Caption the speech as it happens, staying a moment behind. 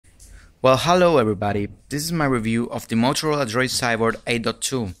Well, hello everybody. This is my review of the Motorola Droid Xyboard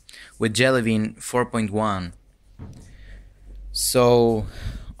 8.2 with Jelly 4.1. So,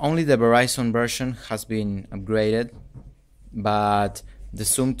 only the Verizon version has been upgraded, but the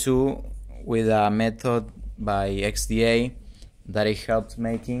Xoom 2 with a method by XDA that it helped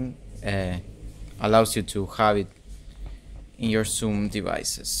making allows you to have it in your Xoom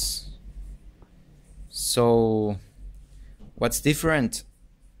devices. So, what's different?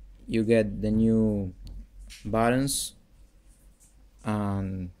 You get the new buttons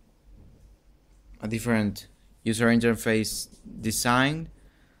and a different user interface design,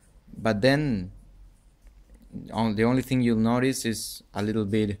 but then the only thing you'll notice is a little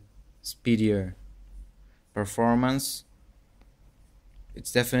bit speedier performance.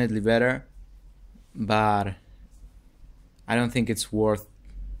 It's definitely better, but I don't think it's worth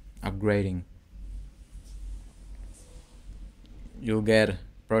upgrading. You'll get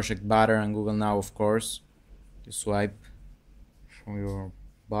Project Butter and Google Now, of course. You swipe from your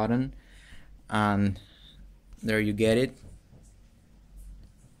button and there you get it.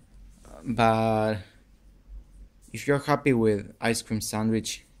 But if you're happy with ice cream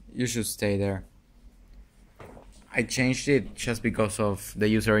sandwich, you should stay there. I changed it just because of the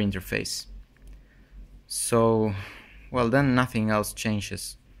user interface. So, well, then nothing else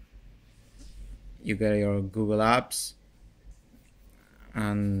changes. You get your Google Apps,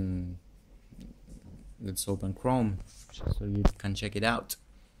 and let's open Chrome just so you can check it out.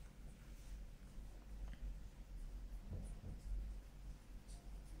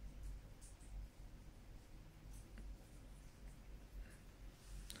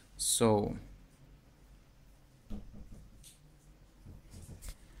 So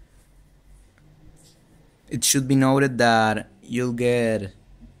it should be noted that you'll get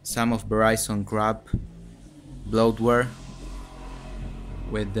some of Verizon crap, bloatware,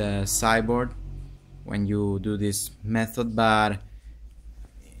 with the Xyboard when you do this method, but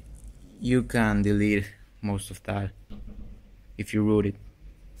you can delete most of that if you root it.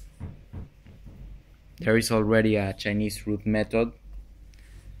 There is already a Chinese root method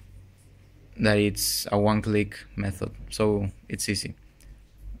that it's a one-click method, so it's easy.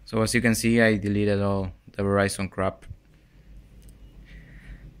 So as you can see, I deleted all the Verizon crap.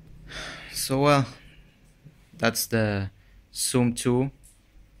 So well, that's the Xoom 2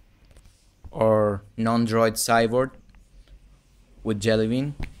 or non-Droid Xyboard with Jelly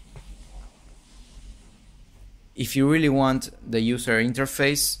Bean. If you really want the user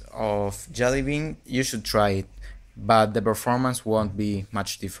interface of Jelly Bean, you should try it, but the performance won't be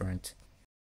much different.